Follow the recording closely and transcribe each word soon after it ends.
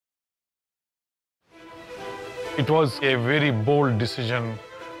It was a very bold decision,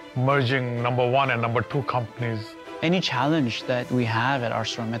 merging number one and number two companies. Any challenge that we have at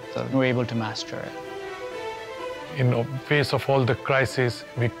ArcelorMittal, we're able to master it. In the face of all the crises,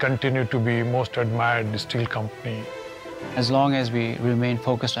 we continue to be most admired steel company. As long as we remain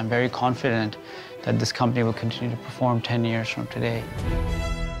focused, I'm very confident that this company will continue to perform 10 years from today.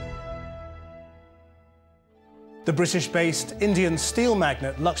 The British-based Indian steel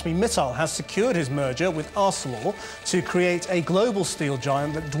magnate Lakshmi Mittal has secured his merger with Arcelor to create a global steel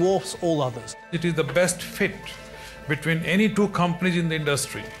giant that dwarfs all others. It is the best fit between any two companies in the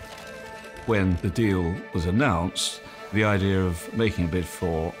industry. When the deal was announced, the idea of making a bid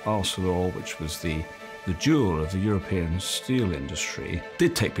for Arcelor, which was the jewel of the European steel industry,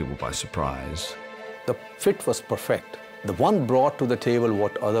 did take people by surprise. The fit was perfect. The one brought to the table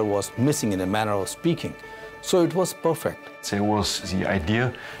what other was missing in a manner of speaking. So it was perfect. There was the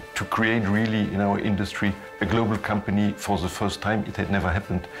idea to create really in our industry a global company for the first time. It had never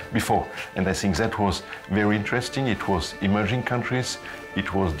happened before. And I think that was very interesting. It was emerging countries,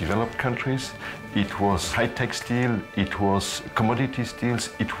 it was developed countries, it was high-tech steel, it was commodity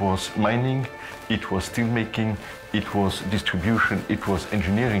steels, it was mining, it was steel making, it was distribution, it was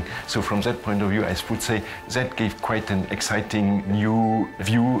engineering. So from that point of view, I would say that gave quite an exciting new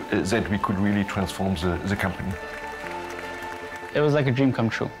view that we could really transform the company. It was like a dream come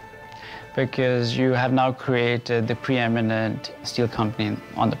true, because you have now created the preeminent steel company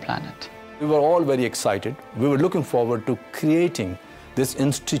on the planet. We were all very excited. We were looking forward to creating this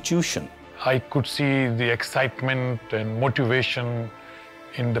institution. I could see the excitement and motivation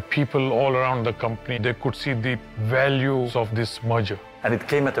in the people all around the company. They could see the values of this merger. And it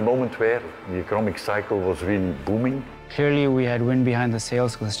came at a moment where the economic cycle was really booming. Clearly, we had wind behind the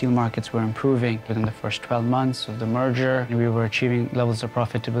sails because the steel markets were improving within the first 12 months of the merger. We were achieving levels of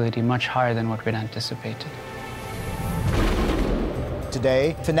profitability much higher than what we'd anticipated.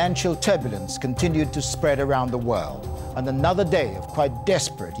 Today, financial turbulence continued to spread around the world, and another day of quite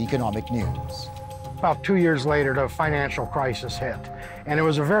desperate economic news. About 2 years later, the financial crisis hit, and it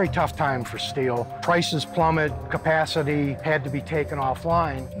was a very tough time for steel. Prices plummeted, capacity had to be taken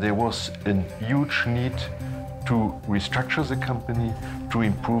offline. There was a huge need to restructure the company, to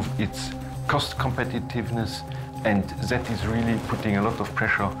improve its cost competitiveness, and that is really putting a lot of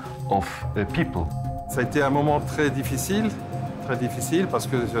pressure of people. Ça a été un moment très difficile parce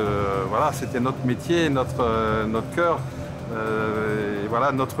que voilà, c'était notre métier, notre cœur,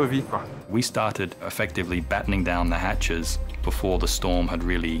 voilà, notre vie, quoi. We started effectively battening down the hatches before the storm had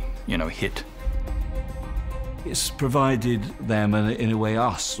really, hit. It's provided them, and in a way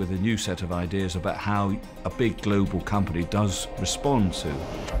us, with a new set of ideas about how a big global company does respond to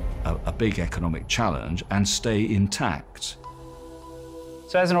a big economic challenge and stay intact.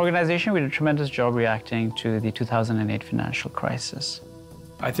 So as an organization, we did a tremendous job reacting to the 2008 financial crisis.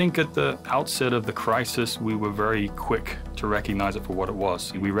 I think at the outset of the crisis, we were very quick to recognize it for what it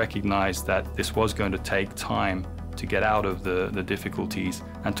was. We recognized that this was going to take time to get out of the difficulties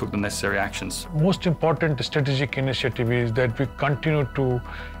and took the necessary actions. Most important strategic initiative is that we continue to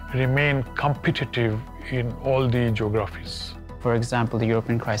remain competitive in all the geographies. For example, the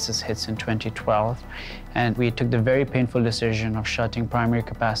European crisis hits in 2012, and we took the very painful decision of shutting primary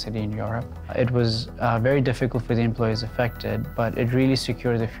capacity in Europe. It was very difficult for the employees affected, but it really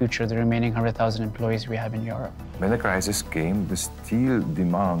secured the future of the remaining 100,000 employees we have in Europe. When the crisis came, the steel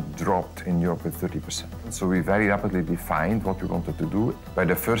demand dropped in Europe with 30%. So we very rapidly defined what we wanted to do. But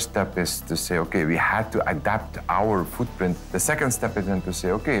the first step is to say, okay, we had to adapt our footprint. The second step is then to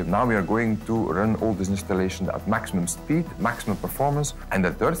say, okay, now we are going to run all this installation at maximum speed, maximum performance. And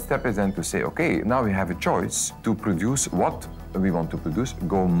the third step is then to say, okay, now we have a choice to produce what we want to produce,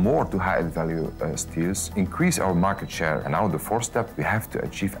 go more to high value steels, increase our market share. And now the fourth step, we have to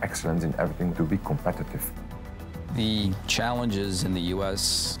achieve excellence in everything to be competitive. The challenges in the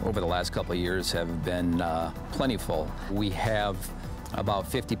U.S. over the last couple of years have been plentiful. We have about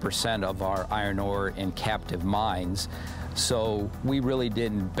 50% of our iron ore in captive mines, so we really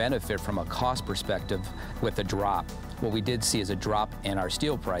didn't benefit from a cost perspective with the drop. What we did see is a drop in our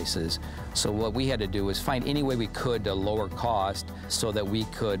steel prices, so what we had to do was find any way we could to lower cost so that we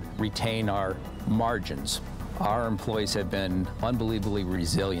could retain our margins. Our employees have been unbelievably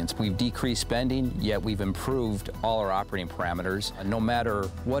resilient. We've decreased spending, yet we've improved all our operating parameters. No matter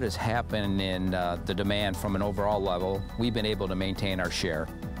what has happened in the demand from an overall level, we've been able to maintain our share.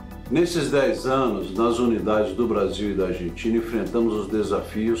 Nesses 10 anos, nas unidades do Brasil e da Argentina, enfrentamos os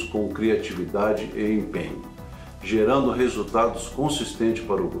desafios com criatividade e empenho, gerando resultados consistentes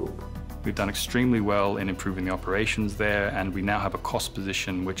para o grupo. We've done extremely well in improving the operations there, and we now have a cost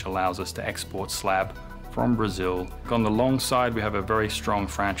position which allows us to export slab from Brazil. On the long side, we have a very strong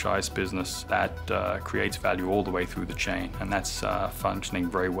franchise business that creates value all the way through the chain, and that's functioning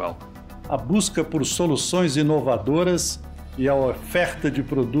very well. A busca por soluções inovadoras e a oferta de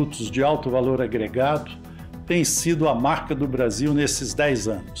produtos de alto valor agregado tem sido a marca do Brasil nesses 10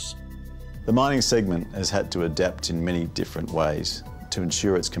 anos. The mining segment has had to adapt in many different ways to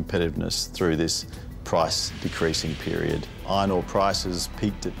ensure its competitiveness through this price decreasing period. Iron ore prices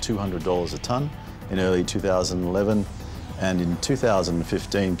peaked at $200 a tonne in early 2011, and in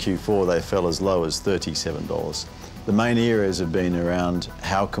 2015 Q4 they fell as low as $37. The main areas have been around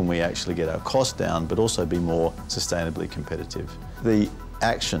how can we actually get our costs down but also be more sustainably competitive. The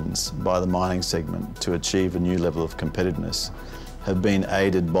actions by the mining segment to achieve a new level of competitiveness have been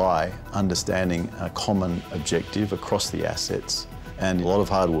aided by understanding a common objective across the assets and a lot of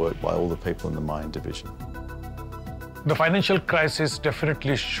hard work by all the people in the mining division. The financial crisis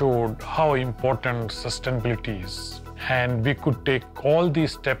definitely showed how important sustainability is, and we could take all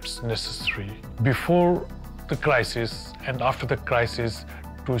these steps necessary before the crisis and after the crisis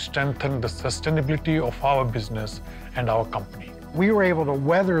to strengthen the sustainability of our business and our company. We were able to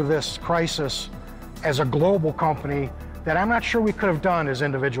weather this crisis as a global company that I'm not sure we could have done as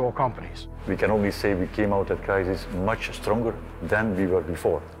individual companies. We can only say we came out of that crisis much stronger than we were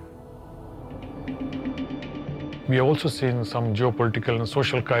before. We have also seen some geopolitical and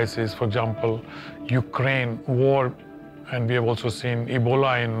social crises, for example, Ukraine war, and we have also seen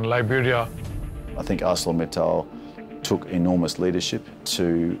Ebola in Liberia. I think ArcelorMittal took enormous leadership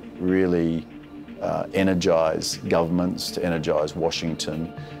to really energise governments, to energise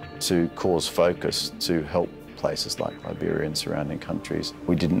Washington, to cause focus, to help places like Liberia and surrounding countries.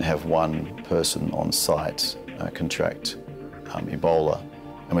 We didn't have one person on site contract Ebola,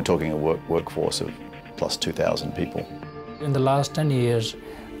 and we're talking a workforce of plus 2,000 people. In the last 10 years,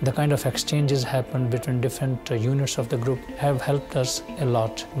 the kind of exchanges happened between different units of the group have helped us a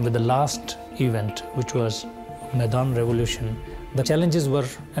lot. With the last event, which was Maidan Revolution, the challenges were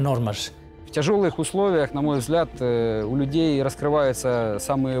enormous. В тяжелых условиях, на мой взгляд, у людей раскрываются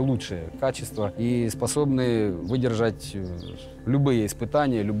самые лучшие качества и способны выдержать любые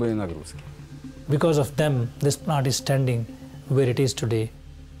испытания, любые нагрузки. Because of them, this plant is standing where it is today.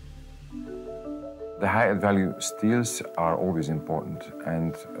 The high-value steels are always important,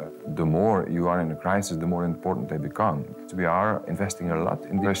 and the more you are in a crisis, the more important they become. So we are investing a lot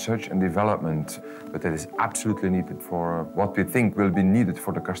in research and development, but that is absolutely needed for what we think will be needed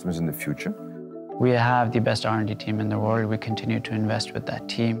for the customers in the future. We have the best R&D team in the world. We continue to invest with that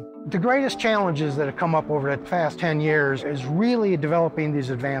team. The greatest challenges that have come up over the past 10 years is really developing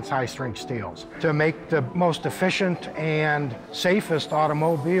these advanced high-strength steels to make the most efficient and safest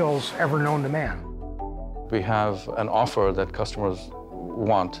automobiles ever known to man. We have an offer that customers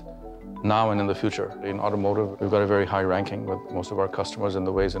want now and in the future. In automotive, we've got a very high ranking with most of our customers in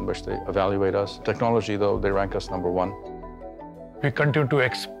the ways in which they evaluate us. Technology, though, they rank us #1. We continue to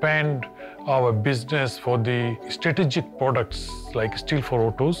expand our business for the strategic products like steel for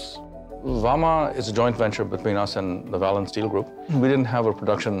autos. Vama is a joint venture between us and the Valent Steel Group. We didn't have a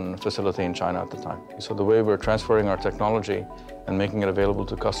production facility in China at the time. So the way we're transferring our technology and making it available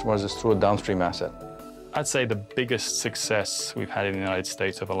to customers is through a downstream asset. I'd say the biggest success we've had in the United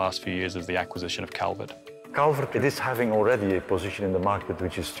States over the last few years is the acquisition of Calvert. Calvert, it is having already a position in the market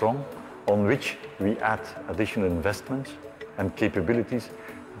which is strong, on which we add additional investments and capabilities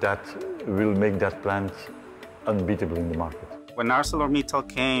that will make that plant unbeatable in the market. When ArcelorMittal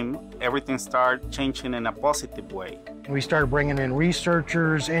came, everything started changing in a positive way. We started bringing in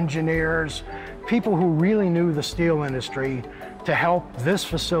researchers, engineers, people who really knew the steel industry to help this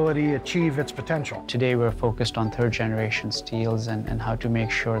facility achieve its potential. Today we're focused on third-generation steels and how to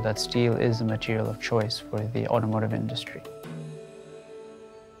make sure that steel is the material of choice for the automotive industry.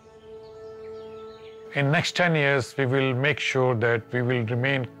 In next 10 years, we will make sure that we will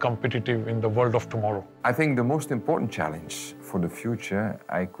remain competitive in the world of tomorrow. I think the most important challenge for the future,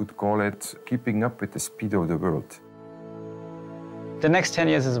 I could call it keeping up with the speed of the world. The next 10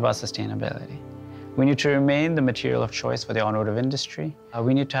 years is about sustainability. We need to remain the material of choice for the automotive industry.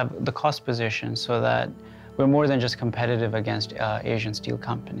 We need to have the cost position so that we're more than just competitive against Asian steel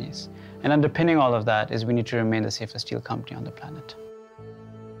companies. And underpinning all of that is we need to remain the safest steel company on the planet.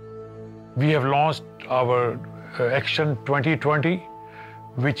 We have launched our Action 2020,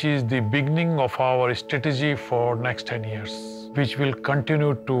 which is the beginning of our strategy for next 10 years, which will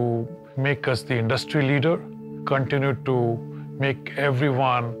continue to make us the industry leader, continue to make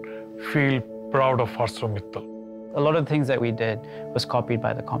everyone feel proud of ArcelorMittal. A lot of the things that we did was copied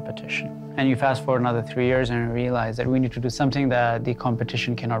by the competition. And you fast forward another 3 years and you realize that we need to do something that the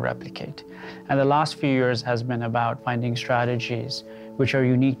competition cannot replicate. And the last few years has been about finding strategies which are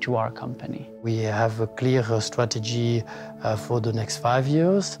unique to our company. We have a clear strategy for the next 5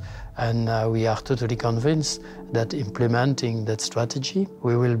 years, and we are totally convinced that implementing that strategy,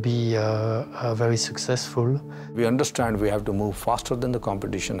 we will be very successful. We understand we have to move faster than the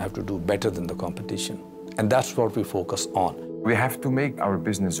competition, have to do better than the competition. And that's what we focus on. We have to make our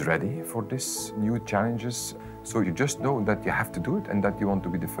business ready for these new challenges. So you just know that you have to do it and that you want to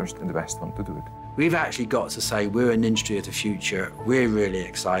be the first and the best one to do it. We've actually got to say we're an industry of the future, we're really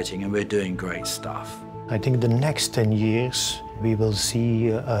exciting and we're doing great stuff. I think the next 10 years we will see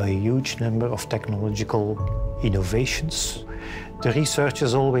a huge number of technological innovations. The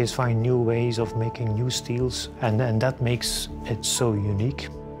researchers always find new ways of making new steels, and that makes it so unique.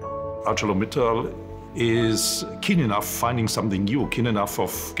 ArcelorMittal is keen enough finding something new, keen enough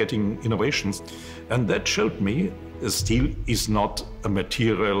of getting innovations. And that showed me steel is not a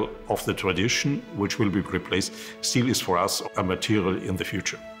material of the tradition which will be replaced. Steel is for us a material in the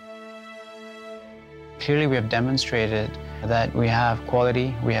future. Clearly we have demonstrated that we have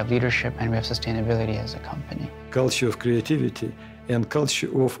quality, we have leadership, and we have sustainability as a company. Culture of creativity and culture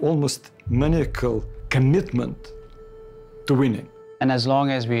of almost maniacal commitment to winning. And as long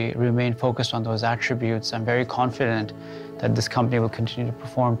as we remain focused on those attributes, I'm very confident that this company will continue to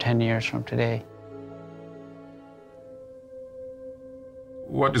perform 10 years from today.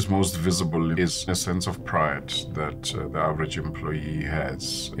 What is most visible is a sense of pride that the average employee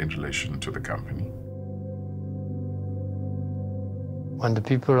has in relation to the company. When the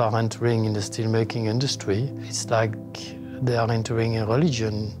people are entering in the steelmaking industry, it's like they are entering a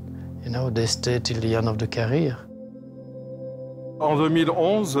religion. You know, they stay till the end of the career. En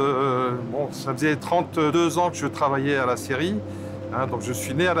 2011, ça faisait 32 ans que je travaillais à l'aciérie. Donc je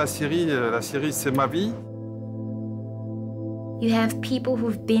suis né à l'aciérie c'est ma vie. You have people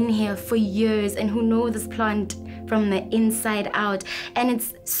who've been here for years and who know this plant from the inside out. And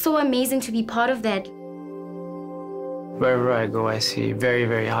it's so amazing to be part of that. Wherever I go, I see very,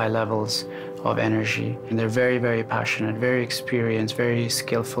 very high levels of energy. And they're very, very passionate, very experienced, very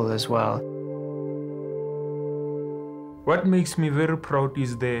skillful as well. What makes me very proud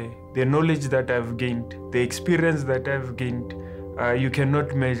is the knowledge that I've gained, the experience that I've gained. You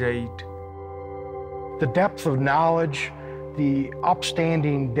cannot measure it. The depth of knowledge, the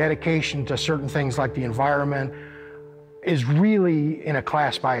upstanding dedication to certain things like the environment is really in a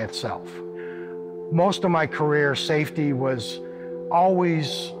class by itself. Most of my career, safety was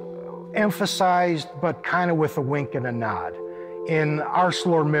always emphasized, but kind of with a wink and a nod. In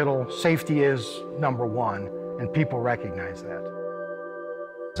ArcelorMittal, safety is #1, and people recognize that.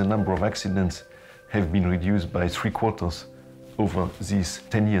 The number of accidents have been reduced by 3/4 over these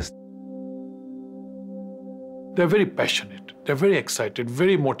 10 years. They're very passionate, they're very excited,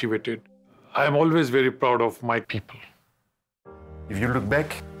 very motivated. I'm always very proud of my people. If you look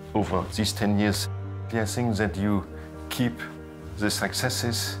back over these 10 years, I think that you keep the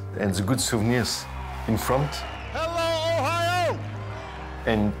successes and the good souvenirs in front. Hello, Ohio!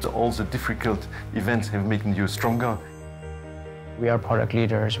 And all the difficult events have made you stronger. We are product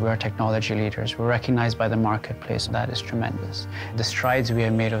leaders, we are technology leaders, we're recognized by the marketplace, and that is tremendous. The strides we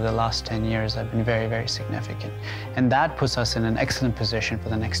have made over the last 10 years have been very, very significant. And that puts us in an excellent position for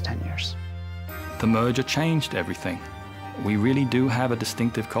the next 10 years. The merger changed everything. We really do have a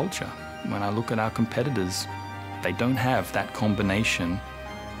distinctive culture. When I look at our competitors, they don't have that combination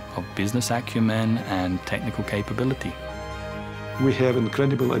of business acumen and technical capability. We have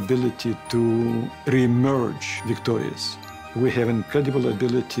incredible ability to re-emerge victorious. We have incredible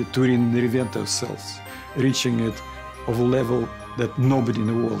ability to reinvent ourselves, reaching it of a level that nobody in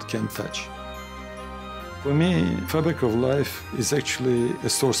the world can touch. For me, fabric of life is actually a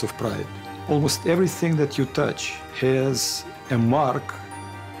source of pride. Almost everything that you touch has a mark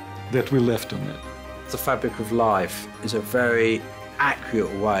that we left on it. The fabric of life is a very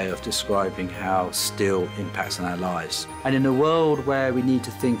accurate way of describing how steel impacts on our lives. And in a world where we need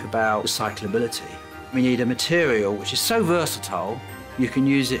to think about recyclability, we need a material which is so versatile, you can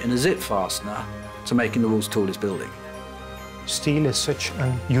use it in a zip fastener to making the world's tallest building. Steel is such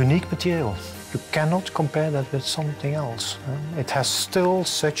a unique material. You cannot compare that with something else. It has still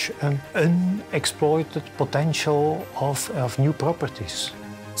such an unexploited potential of new properties.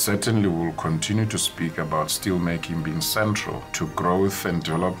 Certainly we'll continue to speak about steelmaking being central to growth and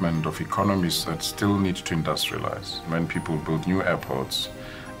development of economies that still need to industrialize. When people build new airports,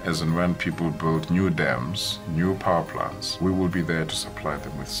 as in when people build new dams, new power plants, we will be there to supply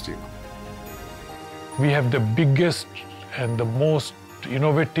them with steel. We have the biggest and the most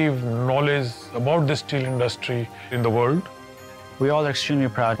innovative knowledge about the steel industry in the world. We all are extremely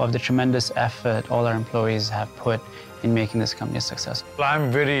proud of the tremendous effort all our employees have put in making this company successful. I'm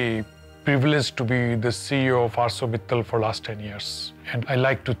very privileged to be the CEO of ArcelorMittal for the last 10 years. And I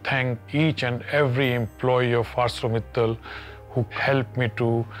like to thank each and every employee of ArcelorMittal who helped me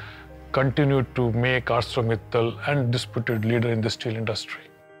to continue to make ArcelorMittal undisputed leader in the steel industry.